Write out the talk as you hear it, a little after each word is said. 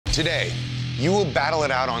Today, you will battle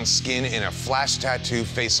it out on skin in a flash tattoo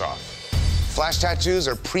face-off. Flash tattoos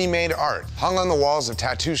are pre-made art hung on the walls of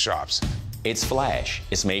tattoo shops. It's flash.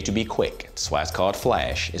 It's made to be quick. That's why it's called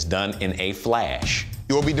flash. It's done in a flash.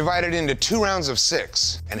 You will be divided into 2 rounds of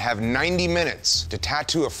 6 and have 90 minutes to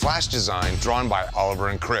tattoo a flash design drawn by Oliver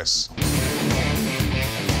and Chris.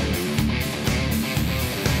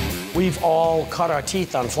 We've all cut our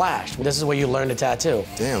teeth on Flash. This is where you learn to tattoo.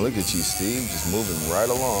 Damn, look at you, Steve, just moving right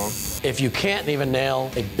along. If you can't even nail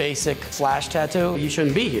a basic Flash tattoo, you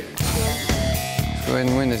shouldn't be here. Go ahead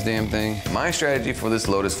and win this damn thing. My strategy for this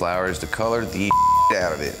lotus flower is to color the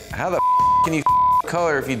out of it. How the can you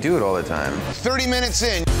color if you do it all the time? 30 minutes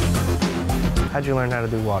in. How'd you learn how to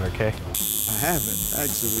do water, Kay? I haven't,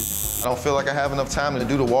 actually. I don't feel like I have enough time to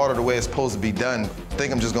do the water the way it's supposed to be done. I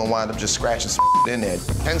think I'm just gonna wind up just scratching some in there.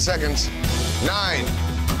 10 seconds. 9,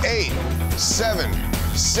 8, 7,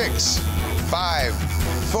 6, 5,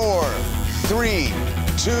 4, 3,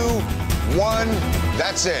 2, 1.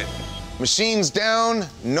 That's it. Machines down,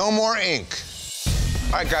 no more ink.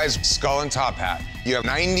 All right, guys, skull and top hat. You have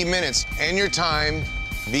 90 minutes, and your time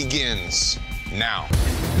begins now.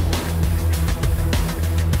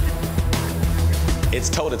 It's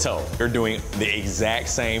toe-to-toe. You're doing the exact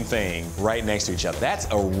same thing right next to each other. That's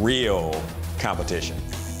a real competition.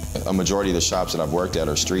 A majority of the shops that I've worked at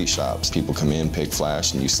are street shops. People come in, pick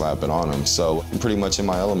flash, and you slap it on them. So I'm pretty much in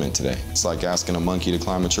my element today. It's like asking a monkey to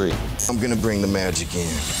climb a tree. I'm gonna bring the magic in.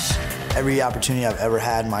 Every opportunity I've ever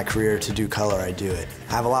had in my career to do color, I do it.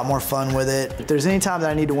 I have a lot more fun with it. If there's any time that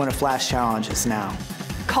I need to win a Flash challenge, it's now.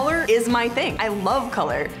 Color is my thing. I love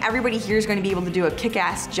color. Everybody here is going to be able to do a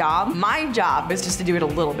kick-ass job. My job is just to do it a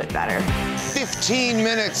little bit better. 15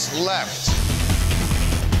 minutes left.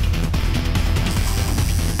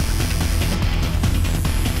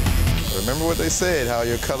 Remember what they said, how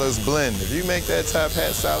your colors blend. If you make that top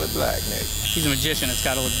hat solid black, Nick. He's a magician, it's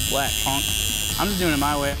gotta look black, punk. I'm just doing it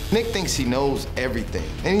my way. Nick thinks he knows everything,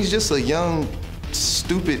 and he's just a young,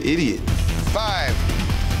 stupid idiot. 5,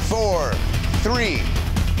 4, 3,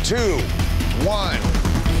 2, 1.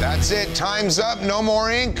 That's it, time's up, no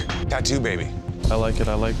more ink. Tattoo baby. I like it.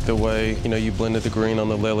 I like the way, you blended the green on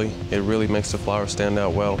the lily. It really makes the flower stand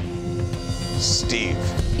out well. Steve.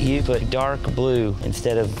 You put dark blue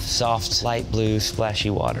instead of soft, light blue, splashy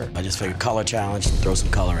water. I just figured color challenge, throw some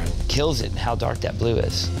color in. Kills it how dark that blue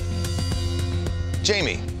is.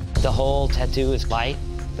 Jamie. The whole tattoo is light,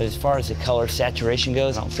 but as far as the color saturation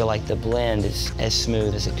goes, I don't feel like the blend is as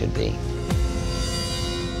smooth as it could be.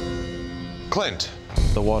 Clint.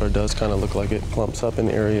 The water does kind of look like it clumps up in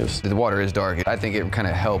areas. The water is dark. I think it kind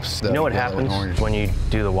of helps. You know what happens when you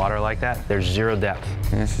do the water like that? There's zero depth.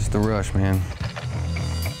 Yeah, it's just the rush, man.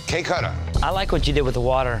 K Cutter. I like what you did with the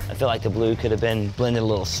water. I feel like the blue could have been blended a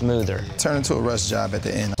little smoother. Turn into a rush job at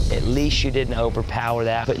the end. At least you didn't overpower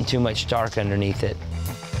that, putting too much dark underneath it.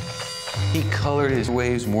 He colored his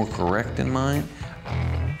waves more correct than mine.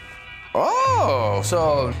 Oh,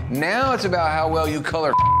 so now it's about how well you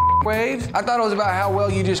color waves? I thought it was about how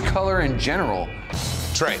well you just color in general.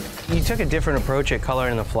 Trey. You took a different approach at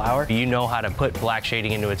coloring the flower. You know how to put black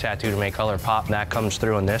shading into a tattoo to make color pop, and that comes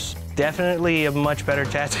through in this. Definitely a much better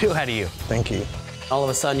tattoo out of you. Thank you. All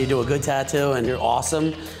of a sudden, you do a good tattoo and you're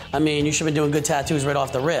awesome. I mean, you should have been doing good tattoos right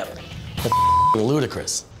off the rip. That's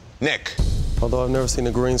ludicrous. Nick. Although I've never seen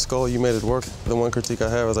a green skull, you made it work. The one critique I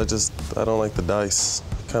have is I don't like the dice.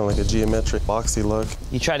 Kind of like a geometric, boxy look.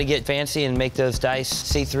 You try to get fancy and make those dice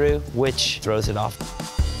see-through, which throws it off.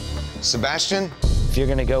 Sebastian. If you're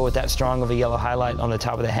gonna go with that strong of a yellow highlight on the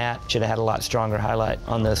top of the hat, should have had a lot stronger highlight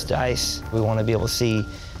on those dice. We want to be able to see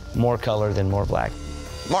more color than more black.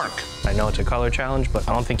 Mark. I know it's a color challenge, but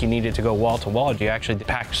I don't think you needed to go wall to wall. You actually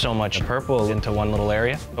packed so much purple into one little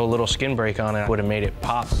area. A little skin break on it would have made it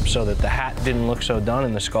pop so that the hat didn't look so done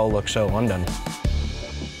and the skull looked so undone.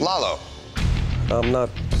 Lalo. I'm not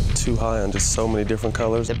too high on just so many different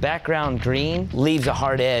colors. The background green leaves a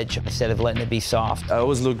hard edge instead of letting it be soft. I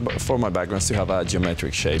always look for my backgrounds to have a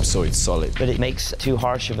geometric shape, so it's solid. But it makes too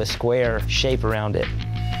harsh of a square shape around it.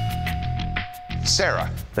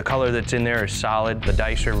 Sarah. The color that's in there is solid. The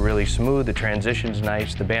dice are really smooth. The transition's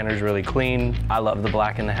nice. The banner's really clean. I love the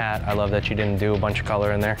black in the hat. I love that you didn't do a bunch of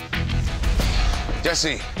color in there.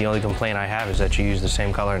 Jesse. The only complaint I have is that you used the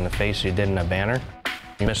same color in the face you did in a banner.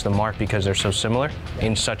 You missed the mark because they're so similar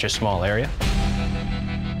in such a small area.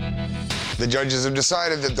 The judges have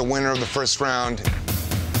decided that the winner of the first round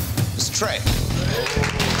is Trey.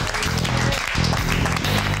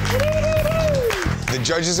 The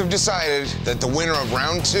judges have decided that the winner of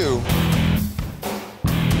round 2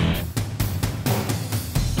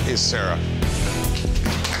 is Sarah.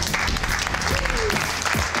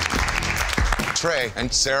 Trey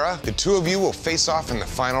and Sarah, the two of you will face off in the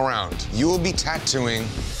final round. You will be tattooing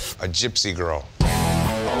a gypsy girl.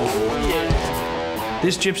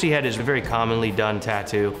 This gypsy head is a very commonly done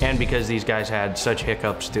tattoo, and because these guys had such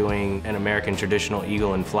hiccups doing an American traditional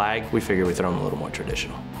eagle and flag, we figured we'd throw them a little more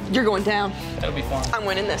traditional. You're going down. That'll be fun. I'm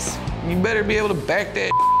winning this. You better be able to back that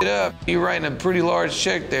up. You're writing a pretty large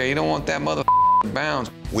check there. You don't want that mother bounce.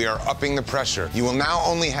 We are upping the pressure. You will now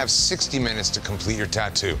only have 60 minutes to complete your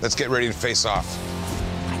tattoo. Let's get ready to face off.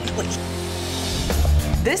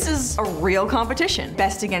 This is a real competition,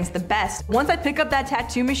 best against the best. Once I pick up that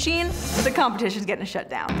tattoo machine, the competition's getting shut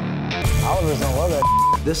down. Oliver's gonna love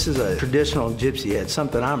that. This is a traditional gypsy head,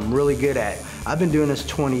 something I'm really good at. I've been doing this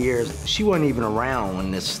 20 years. She wasn't even around when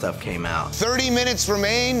this stuff came out. 30 minutes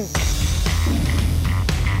remain.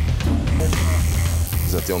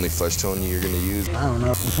 Is that the only flesh tone you're gonna use? I don't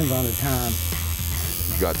know, depends on the time.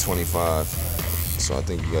 You got 25, so I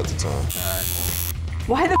think you got the time. All right.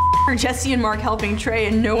 Why the are Jesse and Mark helping Trey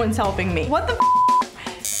and no one's helping me? What the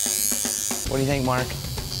What do you think, Mark?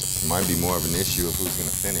 It might be more of an issue of who's gonna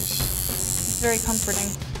finish. It's very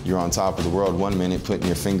comforting. You're on top of the world 1 minute, putting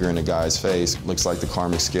your finger in a guy's face. Looks like the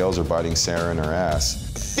karmic scales are biting Sarah in her ass.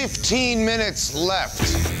 15 minutes left.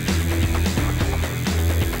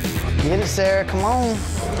 Get it, Sarah, come on.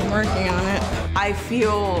 I'm working on it. I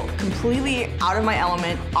feel completely out of my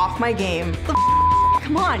element, off my game.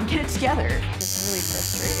 Come on, get it together. It's really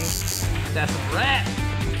frustrating. That's a rat.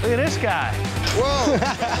 Look at this guy. Whoa.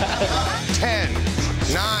 10,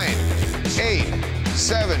 9, 8,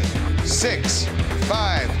 7, 6,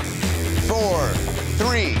 5, 4,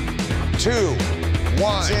 3, 2, 1.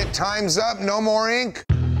 That's it, time's up, no more ink.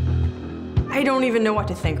 I don't even know what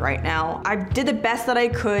to think right now. I did the best that I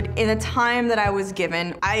could in the time that I was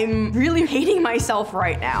given. I'm really hating myself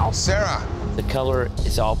right now. Sarah. The color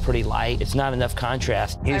is all pretty light. It's not enough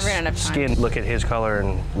contrast. His skin, look at his color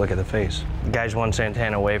and look at the face. The guy's one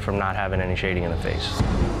Santana away from not having any shading in the face.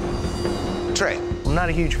 Trey. I'm not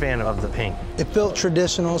a huge fan of the pink. It felt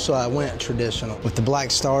traditional, so I went traditional. With the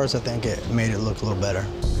black stars, I think it made it look a little better.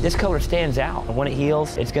 This color stands out. When it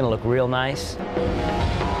heals, it's gonna look real nice.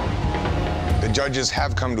 The judges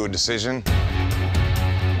have come to a decision.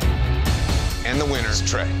 And the winner's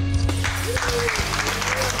Trey.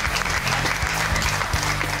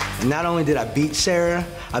 Not only did I beat Sarah,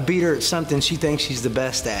 I beat her at something she thinks she's the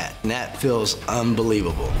best at, and that feels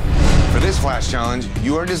unbelievable. For this flash challenge,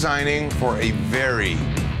 you are designing for a very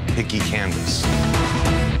picky canvas.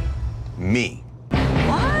 Me.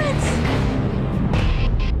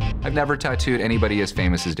 I've never tattooed anybody as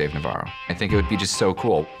famous as Dave Navarro. I think it would be just so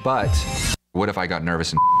cool. But what if I got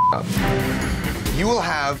nervous and up? You will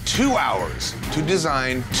have 2 hours to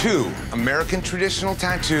design 2 American traditional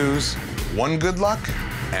tattoos, 1 good luck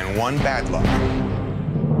and 1 bad luck.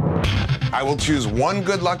 I will choose 1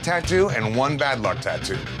 good luck tattoo and 1 bad luck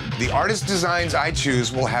tattoo. The artist designs I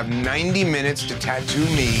choose will have 90 minutes to tattoo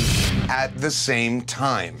me at the same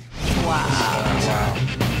time. Wow.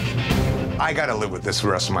 I gotta live with this the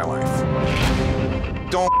rest of my life.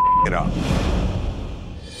 Don't it up.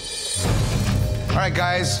 All right,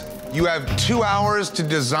 guys, you have 2 hours to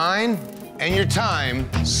design, and your time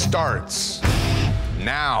starts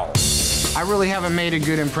now. I really haven't made a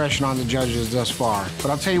good impression on the judges thus far.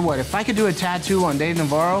 But I'll tell you what, if I could do a tattoo on Dave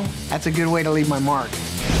Navarro, that's a good way to leave my mark.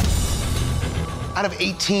 Out of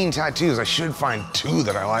 18 tattoos, I should find 2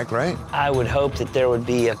 that I like, right? I would hope that there would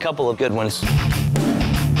be a couple of good ones.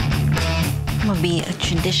 I'm gonna be a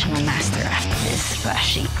traditional master after this flash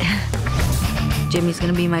sheet. Jimmy's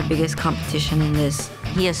gonna be my biggest competition in this.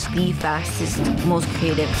 He is the fastest, most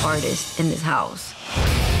creative artist in this house.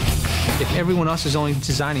 If everyone else is only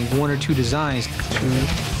designing 1 or 2 designs, 2,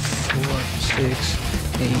 4, 6,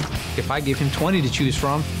 8. If I give him 20 to choose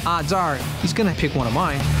from, odds are he's gonna pick one of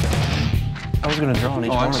mine. I was gonna draw on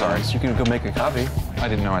each one I'm sorry. of those. You can go make a copy. I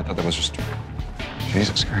didn't know. I thought that was just...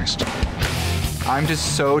 Jesus Christ. I'm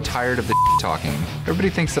just so tired of the talking. Everybody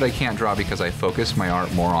thinks that I can't draw because I focus my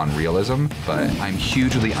art more on realism, but I'm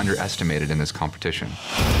hugely underestimated in this competition.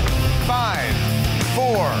 5,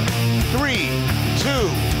 4, 3, 2,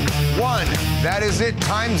 1. That is it.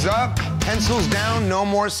 Time's up. Pencils down. No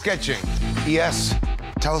more sketching. Yes.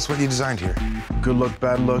 Tell us what you designed here. Good luck,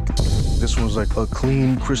 bad luck. This one's like a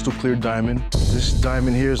clean, crystal clear diamond. This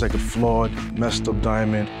diamond here is like a flawed, messed up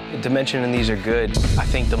diamond. The dimension in these are good. I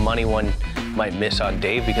think the money one might miss on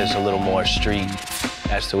Dave because it's a little more street,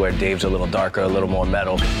 as to where Dave's a little darker, a little more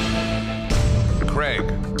metal. Craig.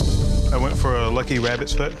 I went for a lucky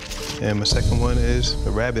rabbit's foot, and my second one is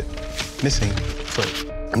a rabbit missing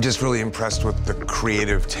foot. I'm just really impressed with the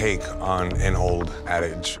creative take on an old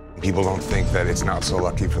adage. People don't think that it's not so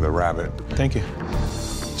lucky for the rabbit. Thank you.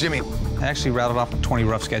 Jimmy. I actually rattled off 20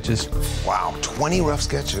 rough sketches. Wow, 20 rough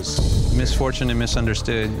sketches. Misfortune and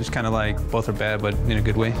misunderstood. It's kind of like both are bad, but in a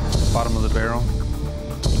good way. Bottom of the barrel.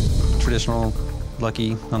 Traditional,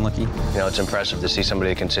 lucky, unlucky. You know, it's impressive to see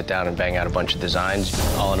somebody that can sit down and bang out a bunch of designs.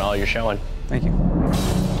 All in all, you're showing. Thank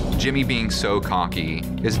you. Jimmy being so cocky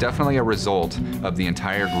is definitely a result of the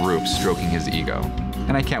entire group stroking his ego.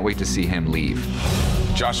 And I can't wait to see him leave.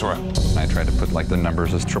 Joshua. I tried to put like the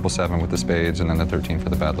numbers as 777 with the spades and then the 13 for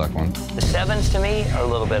the bad luck one. The 7s to me are a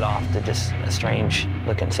little bit off. They're just a strange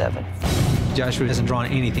looking 7. Joshua hasn't drawn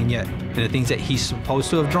anything yet. And the things that he's supposed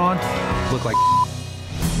to have drawn look like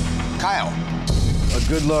Kyle. A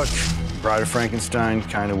good luck, Bride of Frankenstein,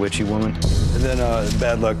 kind of witchy woman. And then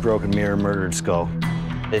bad luck, broken mirror, murdered skull.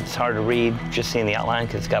 It's hard to read just seeing the outline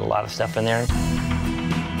because it's got a lot of stuff in there.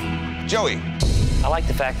 Joey. I like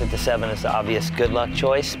the fact that the 7 is the obvious good luck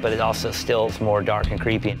choice, but it also still is more dark and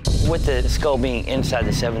creepy. With the skull being inside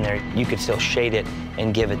the 7 there, you could still shade it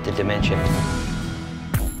and give it the dimension.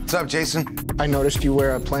 What's up, Jason? I noticed you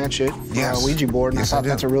wear a planchette, Yes. a Ouija board, and Yes, I I thought do.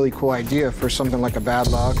 that's a really cool idea for something like a bad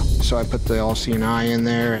luck. So I put the all-seeing eye in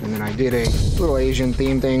there, and then I did a little Asian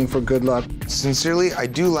theme thing for good luck. Sincerely, I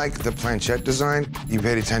do like the planchette design. You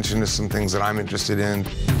paid attention to some things that I'm interested in.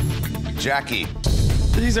 Jackie.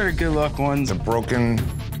 These are the good luck ones. The broken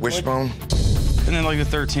wishbone. And then like the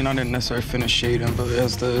 13, I didn't necessarily finish shading, but it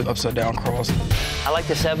has the upside down cross. I like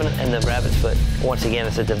the 7 and the rabbit's foot. Once again,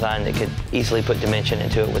 it's a design that could easily put dimension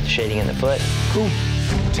into it with the shading in the foot. Cool.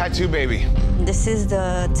 Tattoo baby. This is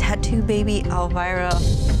the Tattoo Baby Elvira.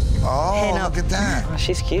 Oh, look at that. Oh,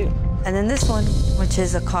 she's cute. And then this one, which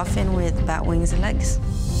is a coffin with bat wings and legs.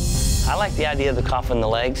 I like the idea of the coffin and the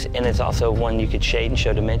legs, and it's also one you could shade and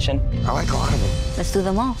show dimension. I like a lot of them. Let's do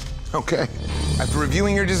them all. Okay. After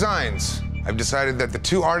reviewing your designs, I've decided that the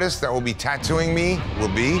 2 artists that will be tattooing me will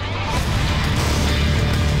be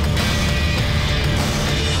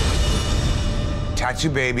Tattoo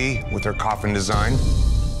Baby with her coffin design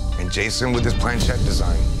and Jason with his planchette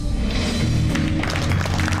design.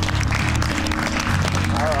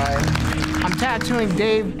 All right. I'm tattooing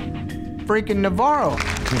Dave freaking Navarro.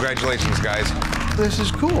 Congratulations, guys. This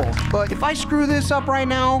is cool, but if I screw this up right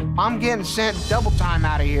now, I'm getting sent double time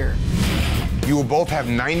out of here. You will both have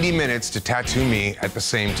 90 minutes to tattoo me at the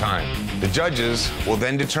same time. The judges will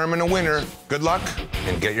then determine a winner. Good luck,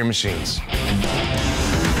 and get your machines.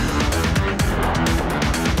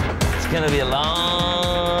 It's gonna be a long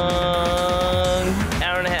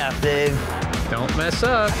hour and a half, Dave. Don't mess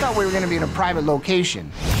up. I thought we were gonna be in a private location.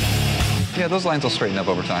 Yeah, those lines will straighten up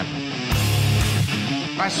over time.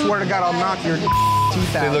 I swear to God, I'll knock your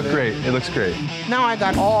teeth out. They look great. It looks great. Now I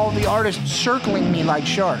got all the artists circling me like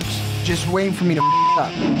sharks, just waiting for me to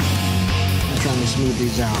up. I'm trying to smooth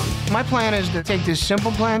these out. My plan is to take this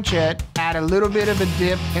simple planchette, add a little bit of a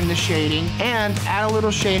dip in the shading, and add a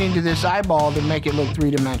little shading to this eyeball to make it look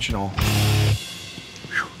three-dimensional.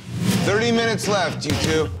 30 minutes left, you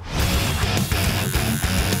two.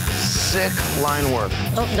 Sick line work.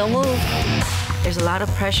 Oh, don't move. There's a lot of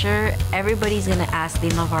pressure. Everybody's gonna ask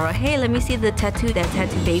Dave Navarro, hey, let me see the tattoo that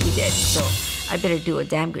Tattoo Baby did. So I better do a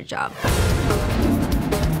damn good job.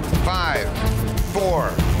 5, 4,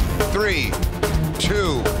 3,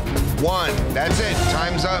 2, 1. That's it.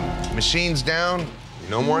 Time's up. Machine's down.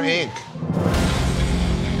 No more ink.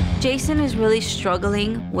 Jason is really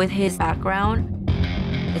struggling with his background.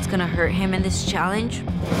 It's gonna hurt him in this challenge.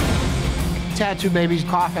 Tattoo Baby's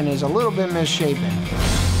coffin is a little bit misshapen.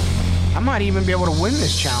 I might even be able to win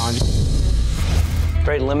this challenge.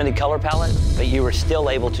 Very limited color palette, but you were still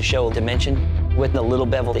able to show dimension with the little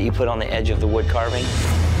bevel that you put on the edge of the wood carving.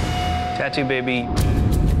 Tattoo Baby,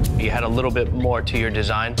 you had a little bit more to your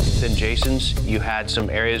design than Jason's. You had some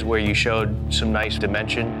areas where you showed some nice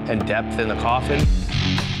dimension and depth in the coffin.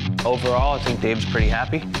 Overall, I think Dave's pretty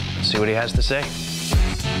happy. Let's see what he has to say.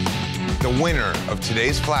 The winner of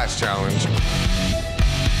today's Flash Challenge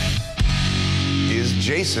is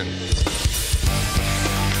Jason.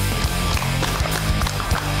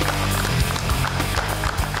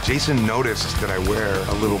 Jason noticed that I wear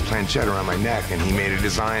a little planchette around my neck, and he made a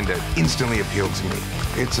design that instantly appealed to me.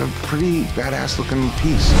 It's a pretty badass looking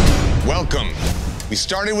piece. Welcome. We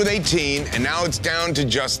started with 18, and now it's down to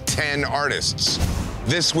just 10 artists.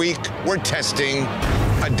 This week, we're testing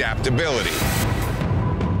adaptability.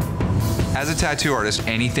 As a tattoo artist,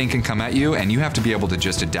 anything can come at you, and you have to be able to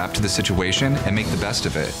just adapt to the situation and make the best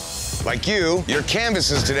of it. Like you, your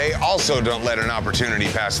canvases today also don't let an opportunity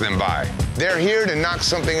pass them by. They're here to knock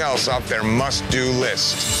something else off their must-do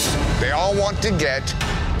list. They all want to get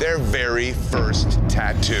their very first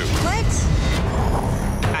tattoo. What?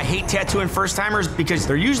 I hate tattooing first-timers because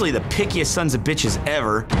they're usually the pickiest sons of bitches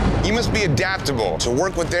ever. You must be adaptable to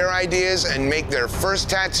work with their ideas and make their first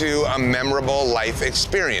tattoo a memorable life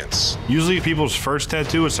experience. Usually people's first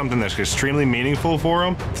tattoo is something that's extremely meaningful for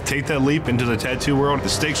them. To take that leap into the tattoo world, the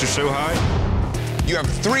stakes are so high. You have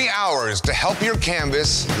 3 hours to help your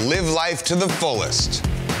canvas live life to the fullest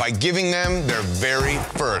by giving them their very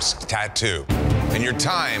first tattoo. And your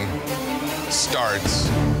time starts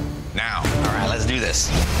now. All right, let's do this.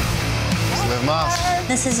 Let's live off.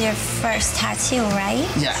 This is your first tattoo, right?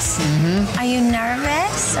 Yes. Are you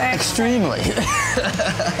nervous? Or Extremely.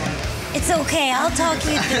 It's okay, I'll talk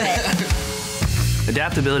you through it.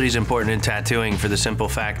 Adaptability is important in tattooing for the simple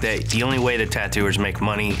fact that the only way that tattooers make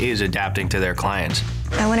money is adapting to their clients.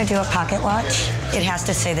 I want to do a pocket watch. It has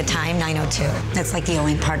to say the time, 9:02. That's like the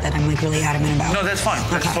only part that I'm like really adamant about. No, that's fine.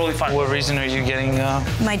 That's totally fine. What reason are you getting?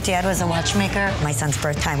 My dad was a watchmaker. My son's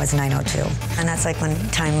birth time was 9:02. And that's like when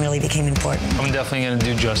time really became important. I'm definitely going to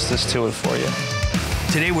do justice to it for you.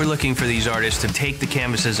 Today we're looking for these artists to take the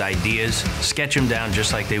canvas's ideas, sketch them down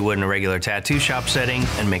just like they would in a regular tattoo shop setting,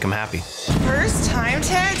 and make them happy. First time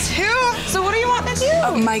tattoo? So what do you want to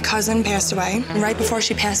do? My cousin passed away. Right before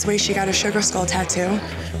she passed away, she got a sugar skull tattoo.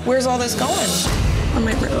 Where's all this going? On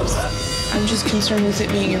my ribs. I'm just concerned with it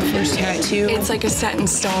being your first tattoo. It's like a set in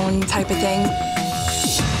stone type of thing.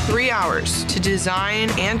 3 hours to design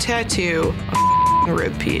and tattoo a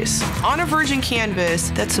rib piece. On a virgin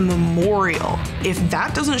canvas, that's a memorial. If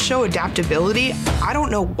that doesn't show adaptability, I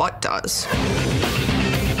don't know what does.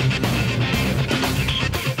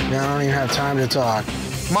 I don't even have time to talk.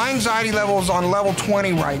 My anxiety level's on level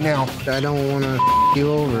 20 right now. I don't want to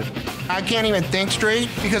you over. I can't even think straight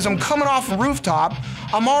because I'm coming off a rooftop.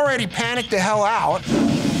 I'm already panicked the hell out.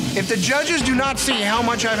 If the judges do not see how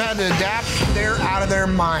much I've had to adapt, they're out of their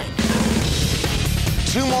mind.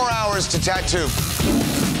 2 more hours to tattoo.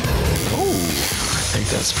 I think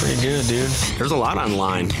that's pretty good, dude. There's a lot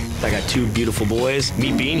online. I got 2 beautiful boys.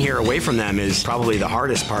 Me being here away from them is probably the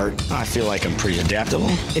hardest part. I feel like I'm pretty adaptable.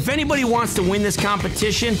 If anybody wants to win this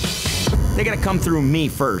competition, they gotta come through me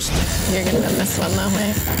first. You're gonna win this one, though,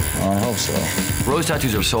 mate. I hope so. Rose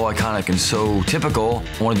tattoos are so iconic and so typical.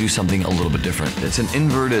 I want to do something a little bit different. It's an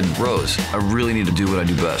inverted rose. I really need to do what I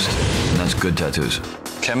do best, and that's good tattoos.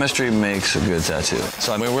 Chemistry makes a good tattoo.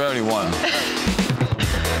 So, I mean, we already won.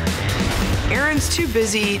 Aaron's too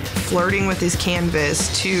busy flirting with his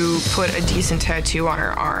canvas to put a decent tattoo on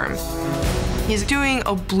her arm. He's doing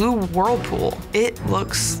a blue whirlpool. It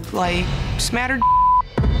looks like smattered.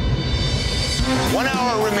 1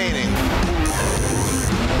 hour remaining.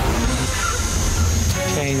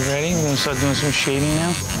 Okay, you ready? We're gonna start doing some shading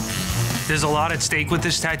now. There's a lot at stake with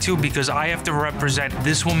this tattoo because I have to represent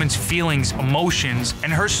this woman's feelings, emotions,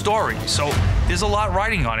 and her story. So there's a lot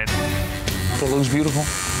riding on it. It looks beautiful.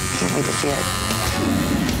 Can't wait to see it.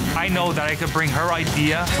 I know that I could bring her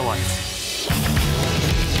idea to life.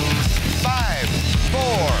 5,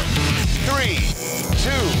 4, 3,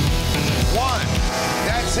 2, 1.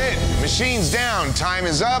 That's it. Machine's down. Time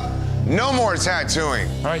is up. No more tattooing.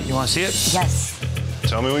 All right, you want to see it? Yes.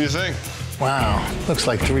 Tell me what you think. Wow, looks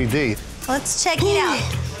like 3D. Let's check it out.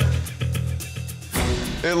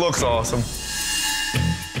 It looks awesome.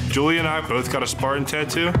 Julia and I both got a Spartan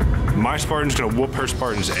tattoo. My Spartan's gonna whoop her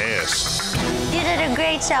Spartan's ass. You did a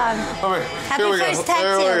great job. Happy Here we first go.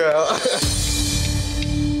 tattoo. There we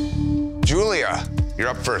go. Julia, you're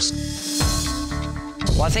up first.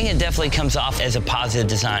 Well, I think it definitely comes off as a positive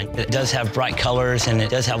design. It does have bright colors and it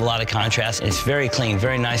does have a lot of contrast. It's very clean,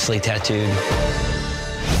 very nicely tattooed.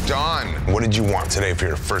 Don, what did you want today for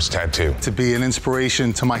your first tattoo? To be an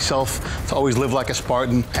inspiration to myself, to always live like a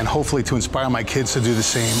Spartan, and hopefully to inspire my kids to do the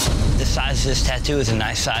same. The size of this tattoo is a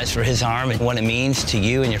nice size for his arm, and what it means to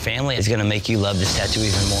you and your family is gonna make you love this tattoo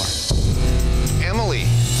even more. Emily.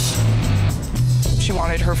 She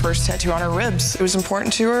wanted her first tattoo on her ribs. It was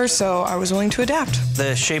important to her, so I was willing to adapt.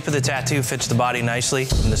 The shape of the tattoo fits the body nicely,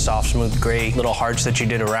 and the soft, smooth gray little hearts that you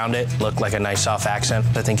did around it look like a nice soft accent.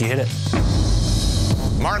 I think you hit it.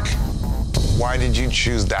 Mark, why did you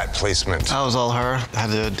choose that placement? That was all her. I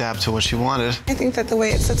had to adapt to what she wanted. I think that the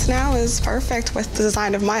way it sits now is perfect with the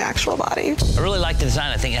design of my actual body. I really like the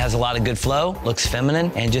design. I think it has a lot of good flow, looks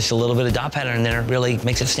feminine, and just a little bit of dot pattern in there really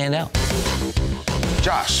makes it stand out.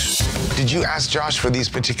 Josh, did you ask Josh for these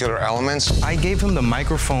particular elements? I gave him the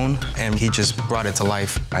microphone, and he just brought it to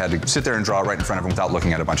life. I had to sit there and draw right in front of him without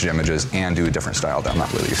looking at a bunch of images and do a different style that I'm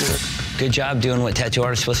not really used to. Good job doing what tattoo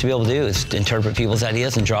artists are supposed to be able to do, is to interpret people's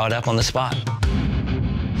ideas and draw it up on the spot.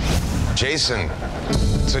 Jason,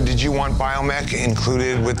 So did you want biomech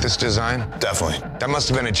included with this design? Definitely. That must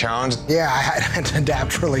have been a challenge. Yeah, I had to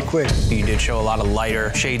adapt really quick. You did show a lot of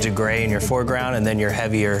lighter shades of gray in your foreground and then your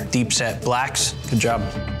heavier, deep-set blacks. Good job.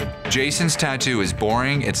 Jason's tattoo is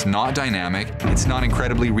boring, it's not dynamic, it's not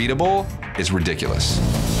incredibly readable, it's ridiculous.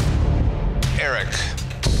 Eric,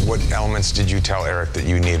 what elements did you tell Eric that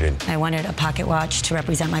you needed? I wanted a pocket watch to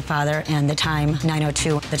represent my father and the time,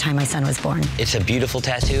 902, the time my son was born. It's a beautiful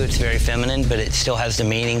tattoo. It's very feminine, but it still has the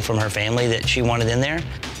meaning from her family that she wanted in there.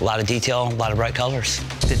 A lot of detail, a lot of bright colors.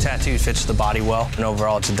 The tattoo fits the body well, and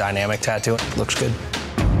overall it's a dynamic tattoo. It looks good.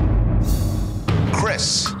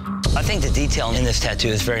 Chris. I think the detail in this tattoo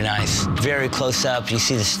is very nice. Very close up, you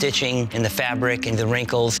see the stitching in the fabric and the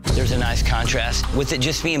wrinkles. There's a nice contrast. With it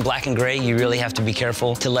just being black and gray, you really have to be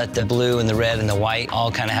careful to let the blue and the red and the white all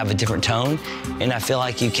kind of have a different tone. And I feel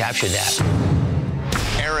like you captured that.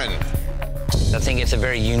 Aaron. I think it's a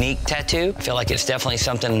very unique tattoo. I feel like it's definitely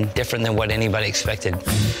something different than what anybody expected.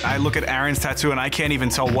 I look at Aaron's tattoo and I can't even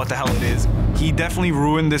tell what the hell it is. He definitely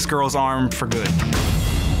ruined this girl's arm for good.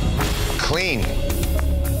 Clean.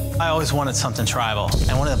 I always wanted something tribal,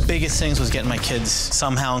 and one of the biggest things was getting my kids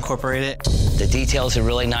somehow incorporated. The details are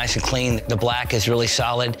really nice and clean. The black is really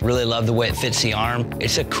solid. Really love the way it fits the arm.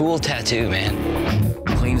 It's a cool tattoo, man.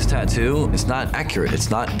 Clean's tattoo, it's not accurate.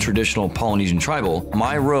 It's not traditional Polynesian tribal.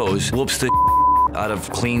 My rose whoops the out of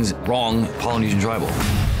Clean's wrong Polynesian tribal.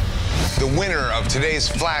 The winner of today's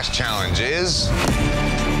Flash Challenge is...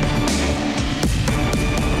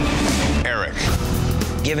 Eric.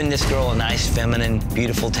 Giving this girl a nice, feminine,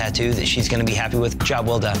 beautiful tattoo that she's gonna be happy with. Job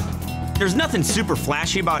well done. There's nothing super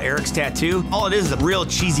flashy about Eric's tattoo. All it is a real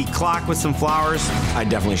cheesy clock with some flowers. I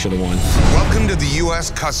definitely should have won. Welcome to the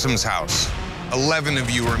U.S. Customs House. 11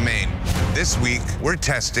 of you remain. This week, we're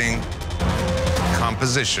testing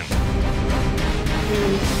composition.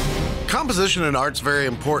 Composition in art's very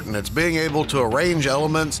important. It's being able to arrange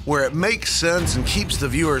elements where it makes sense and keeps the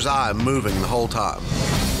viewer's eye moving the whole time.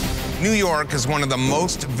 New York is one of the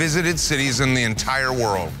most visited cities in the entire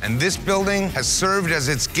world, and this building has served as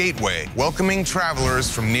its gateway, welcoming travelers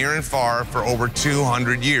from near and far for over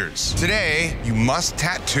 200 years. Today, you must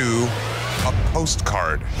tattoo a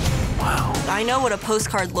postcard. Wow. I know what a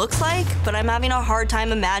postcard looks like, but I'm having a hard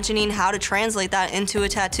time imagining how to translate that into a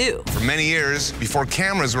tattoo. For many years, before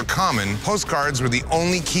cameras were common, postcards were the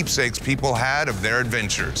only keepsakes people had of their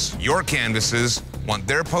adventures. Your canvases want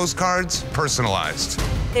their postcards personalized.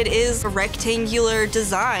 It is a rectangular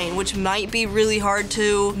design, which might be really hard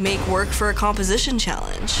to make work for a composition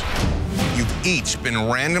challenge. You've each been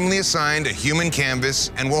randomly assigned a human canvas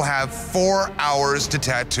and will have 4 hours to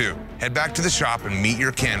tattoo. Head back to the shop and meet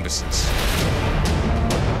your canvases.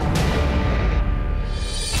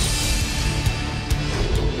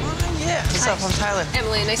 Yeah. What's up? I'm Tyler.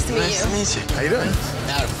 Emily, nice to meet you. Nice to meet you. How you doing?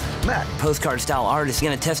 Adam. Matt. Postcard style artist is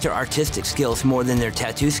gonna test their artistic skills more than their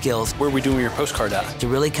tattoo skills. Where are we doing your postcard at? To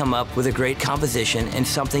really come up with a great composition and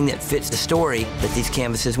something that fits the story that these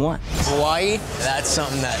canvases want. Hawaii, that's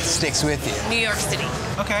something that sticks with you. New York City.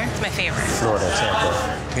 Okay. It's my favorite. Florida,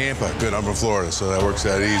 Tampa. Tampa, good. I'm from Florida, so that works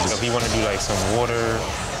out easy. So if you want to do like some water,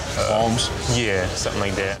 palms? Yeah, something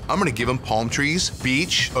like that. I'm gonna give him palm trees,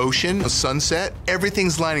 beach, ocean, a sunset.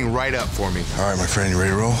 Everything's lining right up for me. All right, my friend, you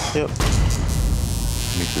ready to roll? Yep.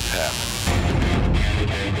 Make the tap.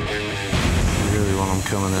 You really want them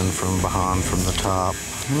coming in from behind, from the top.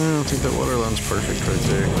 I don't think that water line's perfect right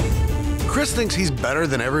there. Chris thinks he's better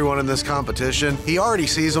than everyone in this competition. He already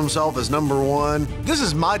sees himself as #1. This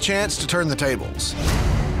is my chance to turn the tables.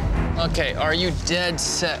 Okay, are you dead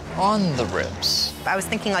set on the ribs? I was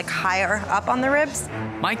thinking like higher up on the ribs.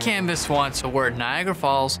 My canvas wants the word Niagara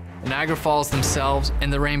Falls themselves,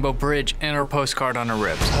 and the Rainbow Bridge in our postcard on her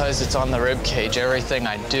ribs. Because it's on the rib cage, everything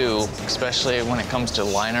I do, especially when it comes to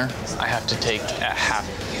liner, I have to take at half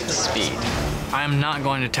the speed. I am not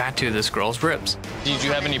going to tattoo this girl's ribs. Did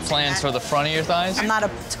you have any plans for the front of your thighs? I'm not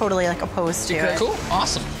totally like opposed to it. Cool,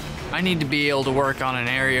 awesome. I need to be able to work on an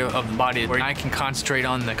area of the body where I can concentrate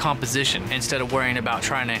on the composition instead of worrying about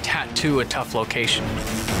trying to tattoo a tough location.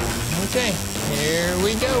 Okay, here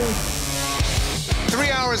we go. 3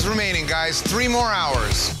 hours remaining, guys. 3 more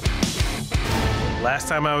hours. Last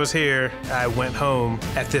time I was here, I went home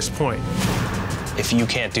at this point. If you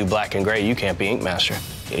can't do black and gray, you can't be Ink Master.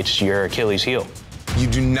 It's your Achilles heel. You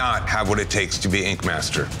do not have what it takes to be Ink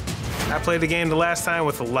Master. I played the game the last time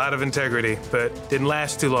with a lot of integrity, but didn't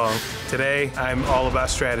last too long. Today, I'm all about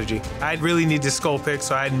strategy. I really need this skull pick,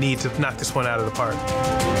 so I need to knock this one out of the park.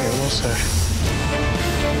 Yeah, we'll say.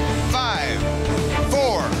 5,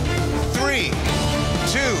 4, 3,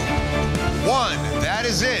 2, 1. That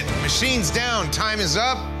is it. Machine's down. Time is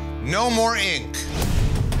up. No more ink.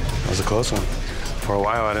 was a close one. For a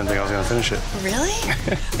while, I didn't think I was gonna finish it. Really?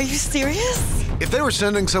 Are you serious? If they were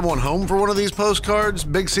sending someone home for one of these postcards,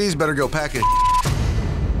 Big C's better go pack it.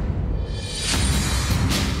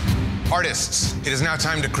 Artists, it is now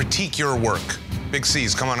time to critique your work. Big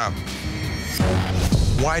C's, come on up.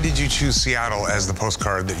 Why did you choose Seattle as the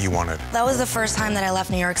postcard that you wanted? That was the first time that I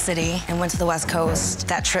left New York City and went to the West Coast.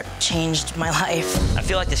 That trip changed my life. I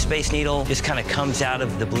feel like the Space Needle just kind of comes out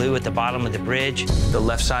of the blue at the bottom of the bridge. The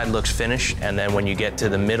left side looks finished, and then when you get to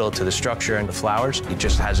the middle, to the structure and the flowers, it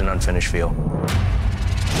just has an unfinished feel.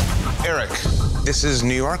 Eric, this is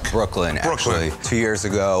New York? Brooklyn, actually. 2 years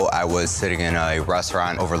ago, I was sitting in a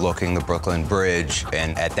restaurant overlooking the Brooklyn Bridge,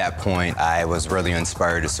 and at that point, I was really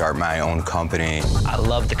inspired to start my own company. I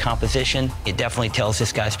love the composition. It definitely tells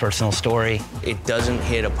this guy's personal story. It doesn't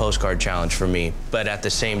hit a postcard challenge for me, but at the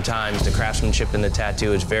same time, the craftsmanship in the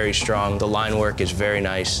tattoo is very strong. The line work is very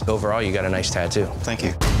nice. Overall, you got a nice tattoo. Thank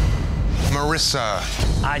you. Marissa.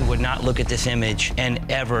 I would not look at this image and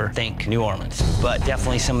ever think New Orleans, but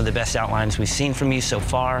definitely some of the best outlines we've seen from you so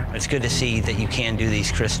far. It's good to see that you can do these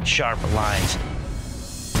crisp, sharp lines.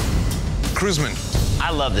 Cruzman. I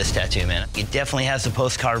love this tattoo, man. It definitely has the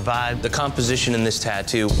postcard vibe. The composition in this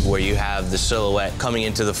tattoo, where you have the silhouette coming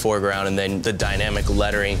into the foreground and then the dynamic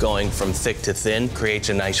lettering going from thick to thin, creates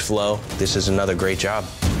a nice flow. This is another great job.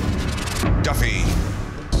 Duffy.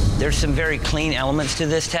 There's some very clean elements to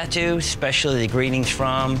this tattoo, especially the greetings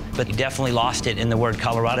from, but you definitely lost it in the word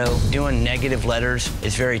Colorado. Doing negative letters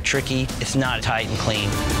is very tricky. It's not tight and clean.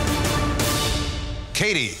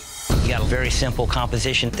 Katie. You got a very simple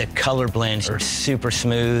composition. The color blends are super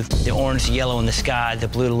smooth. The orange to yellow in the sky, the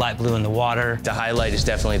blue to light blue in the water. The highlight is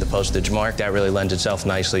definitely the postage mark. That really lends itself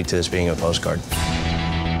nicely to this being a postcard.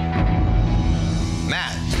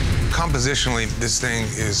 Matt. Compositionally, this thing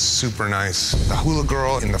is super nice. The hula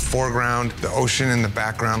girl in the foreground, the ocean in the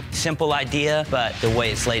background. Simple idea, but the way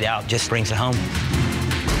it's laid out just brings it home.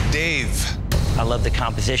 Dave. I love the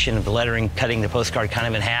composition of the lettering, cutting the postcard kind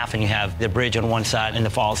of in half, and you have the bridge on one side and the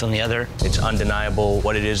falls on the other. It's undeniable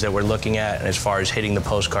what it is that we're looking at, and as far as hitting the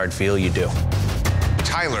postcard feel, you do.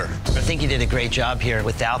 Tyler. I think you did a great job here.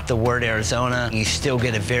 Without the word Arizona, you still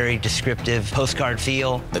get a very descriptive postcard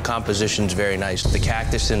feel. The composition's very nice. The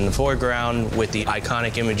cactus in the foreground with the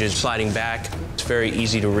iconic images sliding back. It's very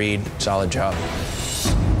easy to read. Solid job.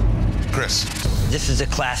 Chris. This is a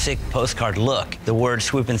classic postcard look. The words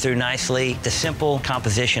swooping through nicely. The simple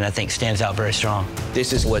composition, I think, stands out very strong.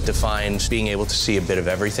 This is what defines being able to see a bit of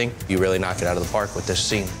everything. You really knock it out of the park with this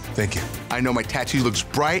scene. Thank you. I know my tattoo looks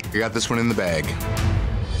bright. I got this one in the bag.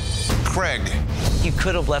 Craig. You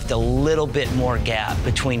could have left a little bit more gap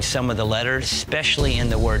between some of the letters, especially in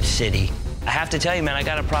the word city. I have to tell you, man, I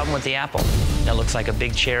got a problem with the apple. That looks like a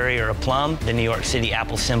big cherry or a plum. The New York City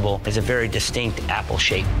apple symbol is a very distinct apple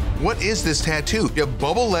shape. What is this tattoo? You have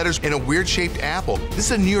bubble letters and a weird-shaped apple. This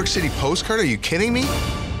is a New York City postcard? Are you kidding me?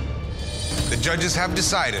 The judges have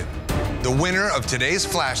decided the winner of today's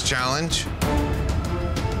Flash Challenge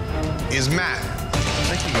is Matt.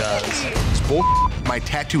 Thank you, guys. It's bull. My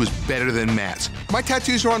tattoo is better than Matt's. My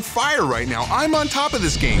tattoos are on fire right now. I'm on top of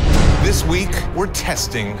this game. This week, we're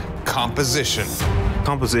testing composition.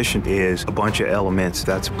 Composition is a bunch of elements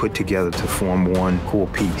that's put together to form one cool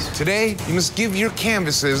piece. Today, you must give your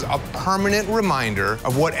canvases a permanent reminder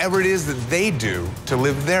of whatever it is that they do to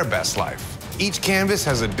live their best life. Each canvas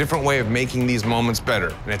has a different way of making these moments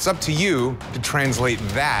better, and it's up to you to translate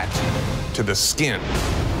that to the skin.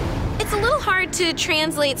 It's a little hard to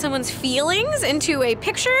translate someone's feelings into a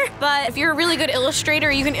picture, but if you're a really good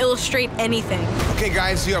illustrator, you can illustrate anything. Okay,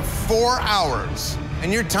 guys, you have 4 hours,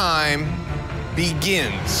 and your time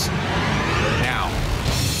begins now.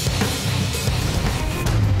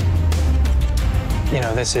 You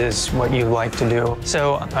know, this is what you like to do.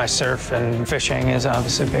 So I surf, and fishing is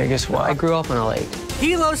obviously big as well. I grew up on a lake.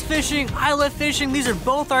 He loves fishing, I love fishing. These are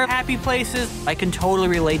both our happy places. I can totally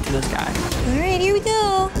relate to this guy. All right, here we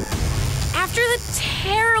go. After the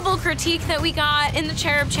terrible critique that we got in the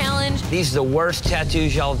Cherub Challenge. These are the worst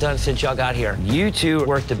tattoos y'all have done since y'all got here. You two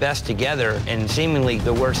worked the best together and seemingly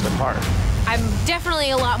the worst apart. I'm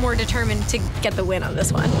definitely a lot more determined to get the win on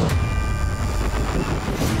this one.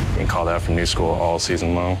 Being called out from New School all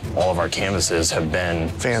season long. All of our canvases have been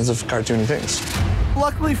fans of cartoony things.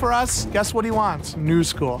 Luckily for us, guess what he wants? New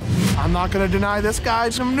School. I'm not gonna deny this guy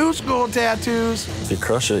some New School tattoos. If you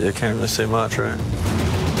crush it, you can't really say much, right?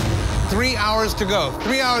 3 hours to go.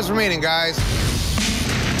 3 hours remaining, guys.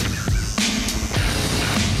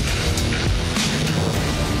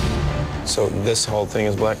 So this whole thing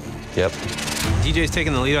is black? Yep. DJ's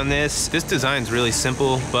taking the lead on this. This design's really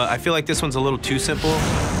simple, but I feel like this one's a little too simple.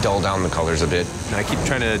 Dull down the colors a bit. And I keep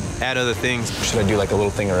trying to add other things. Should I do like a little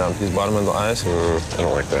thing around these bottom of the eyes? I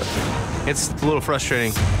don't like that. It's a little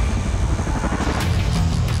frustrating.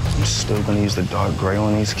 I'm still gonna use the dark gray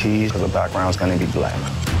on these keys because the background's gonna be black.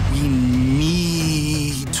 We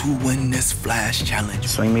need to win this flash challenge.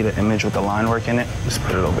 Swing me the image with the line work in it. Just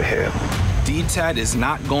put it over here. D-Tat is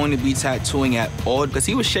not going to be tattooing at all because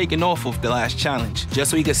he was shaking off of the last challenge.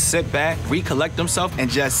 Just so he could sit back, recollect himself, and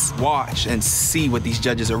just watch and see what these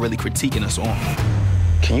judges are really critiquing us on.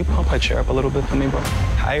 Can you pump my chair up a little bit for me, bro?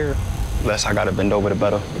 Higher. Less I gotta bend over the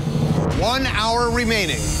better. 1 hour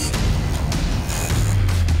remaining.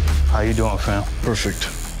 How you doing, fam?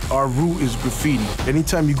 Perfect. Our route is graffiti.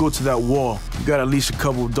 Anytime you go to that wall, you got at least a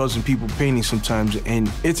couple dozen people painting sometimes,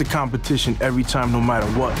 and it's a competition every time, no matter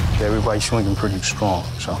what. Everybody's swinging pretty strong,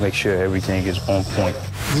 so make sure everything is on point.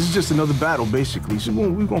 This is just another battle, basically, so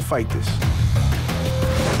we're gonna fight this.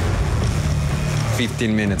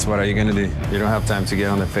 15 minutes, what are you gonna do? You don't have time to get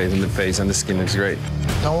on the face, and the skin looks great.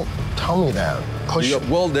 Don't tell me that. Push.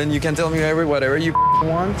 Well, then you can tell me whatever you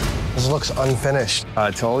want. This looks unfinished.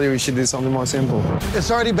 I told you we should do something more simple. It's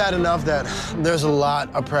already bad enough that there's a lot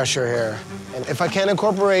of pressure here. And if I can't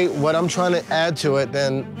incorporate what I'm trying to add to it,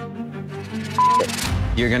 then...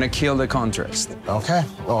 You're gonna kill the contrast. Okay,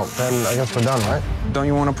 well, then I guess we're done, right? Don't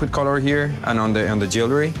you want to put color here and on the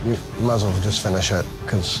jewelry? You might as well just finish it,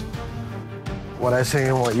 because what I see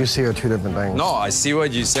and what you see are two different things. No, I see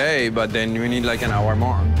what you say, but then we need like an hour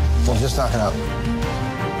more. Well, just knock it out.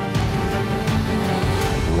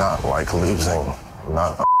 Not like losing,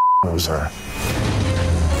 not a loser.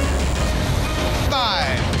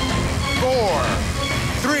 5, 4,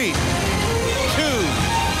 3, 2,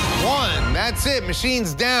 1. That's it.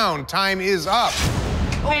 Machine's down. Time is up.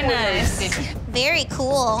 Very nice. Very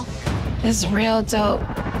cool. This is real dope.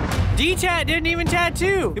 D-Tat didn't even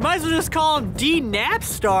tattoo. You might as well just call him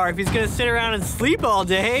D-Napstar if he's gonna sit around and sleep all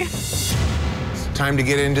day. Time to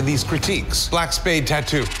get into these critiques. Black Spade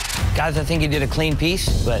Tattoo. Guys, I think you did a clean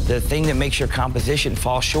piece, but the thing that makes your composition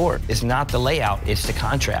fall short is not the layout, it's the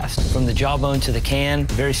contrast. From the jawbone to the can,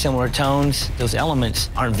 very similar tones. Those elements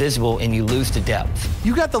aren't visible and you lose the depth.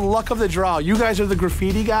 You got the luck of the draw. You guys are the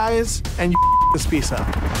graffiti guys, and you this piece up.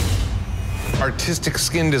 Artistic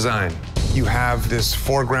skin design. You have this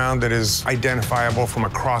foreground that is identifiable from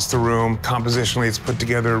across the room. Compositionally, it's put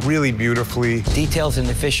together really beautifully. Details in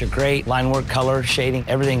the fish are great. Line work, color, shading,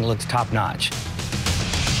 everything looks top-notch.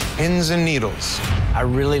 Pins and needles. I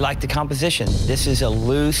really like the composition. This is a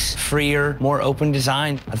loose, freer, more open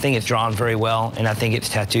design. I think it's drawn very well, and I think it's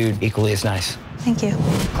tattooed equally as nice. Thank you.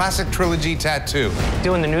 Classic Trilogy Tattoo.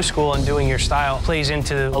 Doing the new school and doing your style plays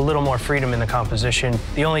into a little more freedom in the composition.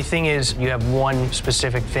 The only thing is you have one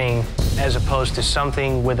specific thing as opposed to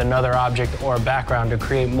something with another object or a background to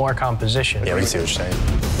create more composition. Yeah, we see what you're saying.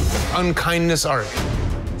 Unkindness art.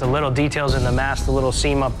 The little details in the mask, the little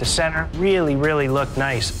seam up the center, really, really look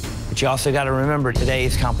nice. But you also got to remember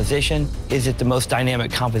today's composition. Is it the most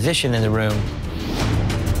dynamic composition in the room?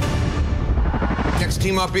 Next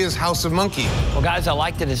team up is House of Monkey. Well, guys, I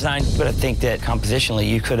like the design, but I think that compositionally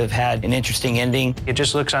you could have had an interesting ending. It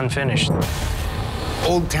just looks unfinished.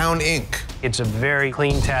 Old Town Ink. It's a very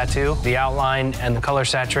clean tattoo. The outline and the color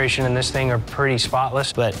saturation in this thing are pretty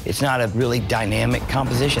spotless. But it's not a really dynamic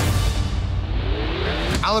composition.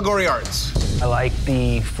 Allegory Arts. I like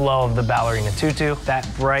the flow of the ballerina tutu. That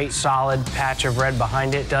bright, solid patch of red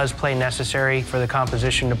behind it does play necessary for the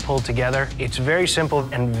composition to pull together. It's very simple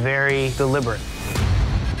and very deliberate.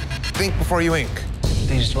 Think before you ink.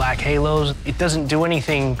 These black halos, it doesn't do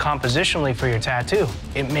anything compositionally for your tattoo.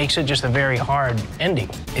 It makes it just a very hard ending.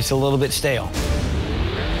 It's a little bit stale.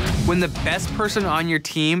 When the best person on your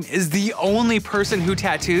team is the only person who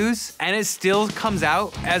tattoos and it still comes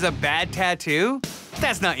out as a bad tattoo,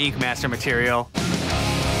 that's not Ink Master material.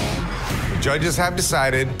 The judges have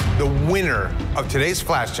decided the winner of today's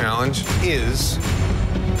Flash Challenge is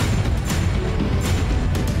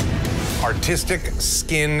Artistic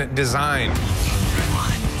Skin Design.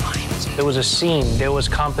 There was a scene, there was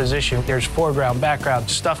composition, there's foreground, background,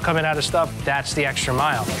 stuff coming out of stuff. That's the extra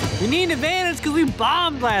mile. We need an advantage because we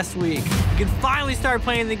bombed last week. We can finally start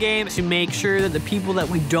playing the game to make sure that the people that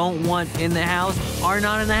we don't want in the house are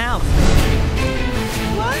not in the house.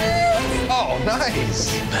 What? Oh,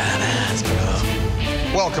 nice. Badass,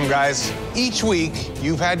 bro. Welcome, guys. Each week,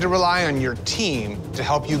 you've had to rely on your team to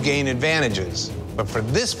help you gain advantages. But for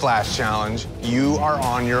this Flash Challenge, you are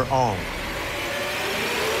on your own.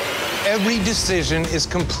 Every decision is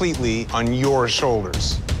completely on your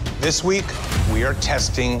shoulders. This week, we are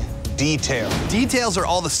testing detail. Details are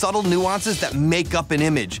all the subtle nuances that make up an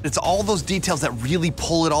image. It's all those details that really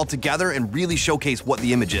pull it all together and really showcase what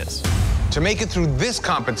the image is. To make it through this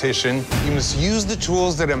competition, you must use the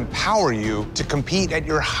tools that empower you to compete at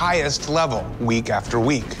your highest level week after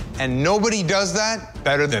week. And nobody does that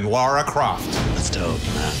better than Lara Croft. That's dope,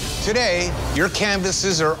 man. Today, your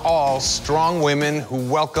canvases are all strong women who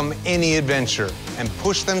welcome any adventure and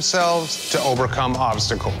push themselves to overcome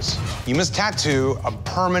obstacles. You must tattoo a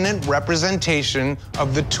permanent representation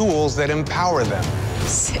of the tools that empower them.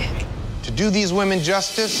 Sick. To do these women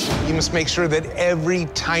justice, you must make sure that every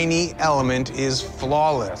tiny element is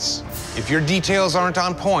flawless. If your details aren't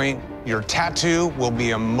on point, your tattoo will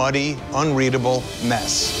be a muddy, unreadable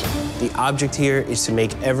mess. The object here is to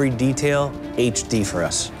make every detail HD for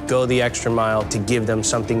us. Go the extra mile to give them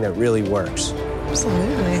something that really works.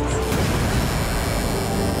 Absolutely.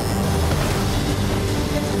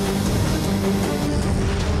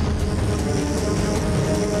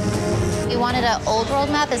 You wanted an old world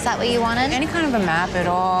map? Is that what you wanted? Any kind of a map at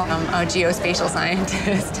all. I'm a geospatial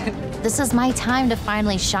scientist. This is my time to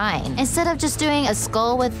finally shine. Instead of just doing a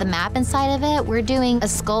skull with the map inside of it, we're doing a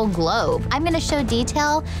skull globe. I'm gonna show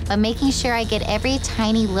detail, but making sure I get every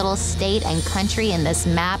tiny little state and country in this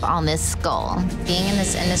map on this skull. Being in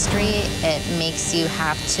this industry, it makes you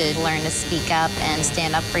have to learn to speak up and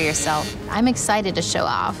stand up for yourself. I'm excited to show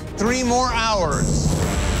off. 3 more hours.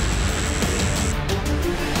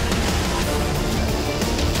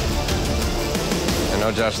 I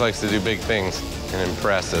know Josh likes to do big things and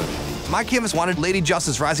impressive. My canvas wanted Lady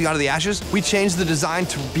Justice rising out of the ashes. We changed the design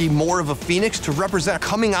to be more of a phoenix to represent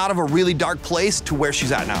coming out of a really dark place to where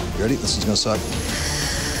she's at now. You ready? This is gonna suck.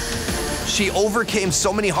 She overcame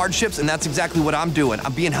so many hardships, and that's exactly what I'm doing.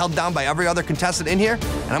 I'm being held down by every other contestant in here,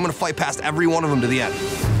 and I'm gonna fight past every one of them to the end.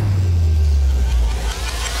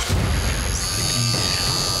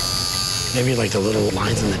 Maybe like the little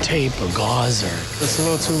lines in the tape or gauze or... It's a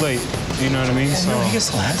little too late, you know what I mean? Yeah, so no, he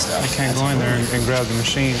still has stuff. I can't go in there and grab the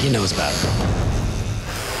machine. He knows better.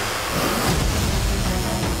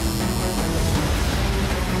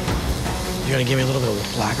 You're gonna give me a little bit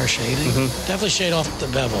of blacker shading? Definitely shade off the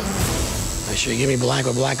bevel. Make sure you give me black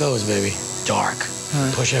where black goes, baby. Dark.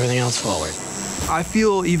 Push everything else forward. I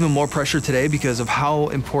feel even more pressure today because of how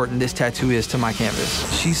important this tattoo is to my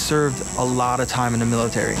canvas. She served a lot of time in the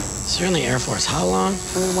military. So you're in the Air Force how long?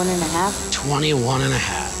 21 and a half. 21 and a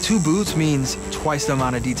half. 2 boots means twice the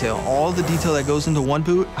amount of detail. All the detail that goes into 1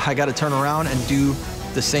 boot, I gotta turn around and do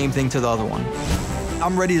the same thing to the other one.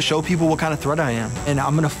 I'm ready to show people what kind of threat I am. And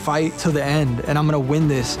I'm gonna fight to the end, and I'm gonna win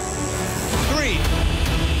this. 3,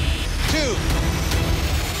 2,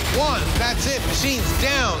 1. That's it. Machine's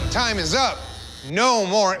down. Time is up. No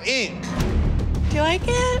more ink. Do you like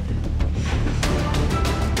it?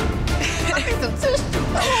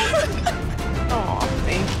 Oh,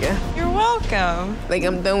 thank you. You're welcome. Like,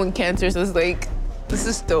 I'm done with cancer, so it's like, this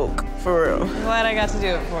is dope, for real. I'm glad I got to do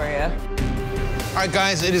it for you. All right,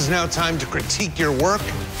 guys, it is now time to critique your work.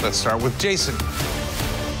 Let's start with Jason.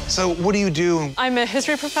 So what do you do? I'm a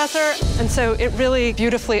history professor, and so it really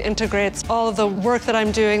beautifully integrates all of the work that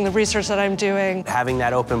I'm doing, the research that I'm doing. Having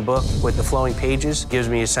that open book with the flowing pages gives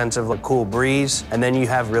me a sense of a cool breeze, and then you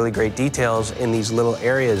have really great details in these little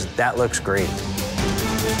areas. That looks great.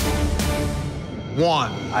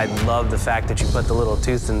 1. I love the fact that you put the little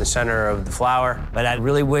tooth in the center of the flower. But I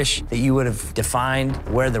really wish that you would have defined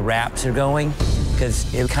where the wraps are going,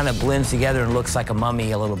 because it kind of blends together and looks like a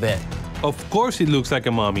mummy a little bit. Of course it looks like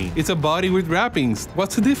a mummy. It's a body with wrappings.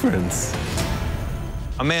 What's the difference?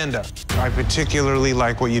 Amanda, I particularly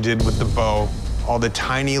like what you did with the bow. All the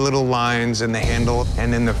tiny little lines in the handle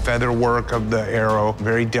and in the feather work of the arrow.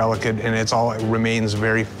 Very delicate, and it remains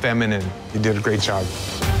very feminine. You did a great job.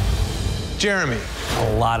 Jeremy.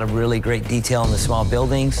 A lot of really great detail in the small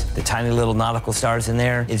buildings. The tiny little nautical stars in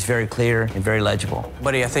there. It's very clear and very legible.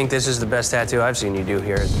 Buddy, I think this is the best tattoo I've seen you do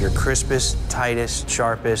here. Your crispest, tightest,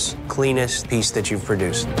 sharpest, cleanest piece that you've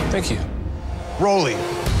produced. Thank you. Rolly.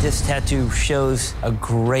 This tattoo shows a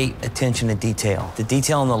great attention to detail. The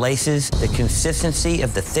detail on the laces, the consistency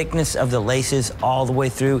of the thickness of the laces all the way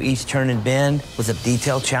through each turn and bend was a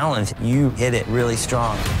detail challenge. You hit it really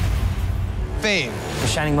strong. Fame. The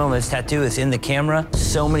shining moment of this tattoo is in the camera.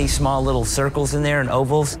 So many small little circles in there and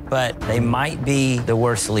ovals, but they might be the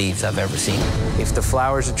worst leaves I've ever seen. If the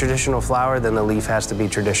flower's a traditional flower, then the leaf has to be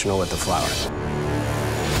traditional with the flower.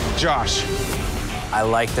 Josh. I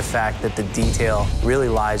like the fact that the detail really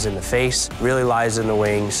lies in the face, really lies in the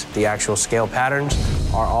wings. The actual scale patterns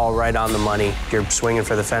are all right on the money. You're swinging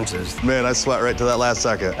for the fences. Man, I sweat right to that last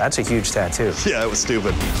second. That's a huge tattoo. Yeah, it was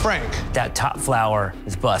stupid. Frank. That top flower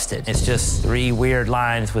is busted. It's just 3 weird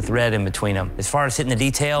lines with red in between them. As far as hitting the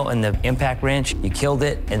detail and the impact wrench, you killed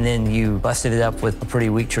it, and then you busted it up with a pretty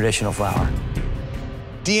weak traditional flower.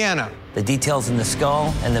 Deanna. The details in the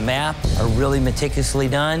skull and the map are really meticulously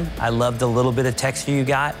done. I love the little bit of texture you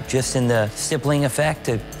got just in the stippling effect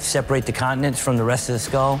to separate the continents from the rest of the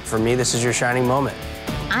skull. For me, this is your shining moment.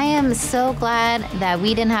 I am so glad that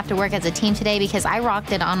we didn't have to work as a team today because I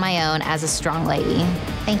rocked it on my own as a strong lady.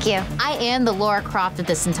 Thank you. I am the Laura Croft of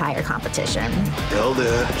this entire competition. Killed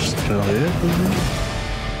it. Killed it.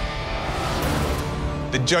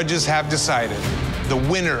 The judges have decided. The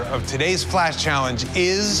winner of today's Flash Challenge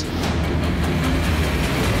is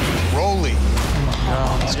Rolly.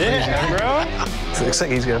 Oh, that's crazy, bro. It looks like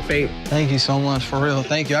he's gonna faint. Thank you so much, for real.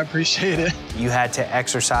 Thank you, I appreciate it. You had to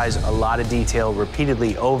exercise a lot of detail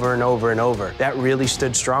repeatedly over and over and over. That really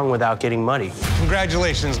stood strong without getting muddy.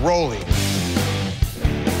 Congratulations, Rolly.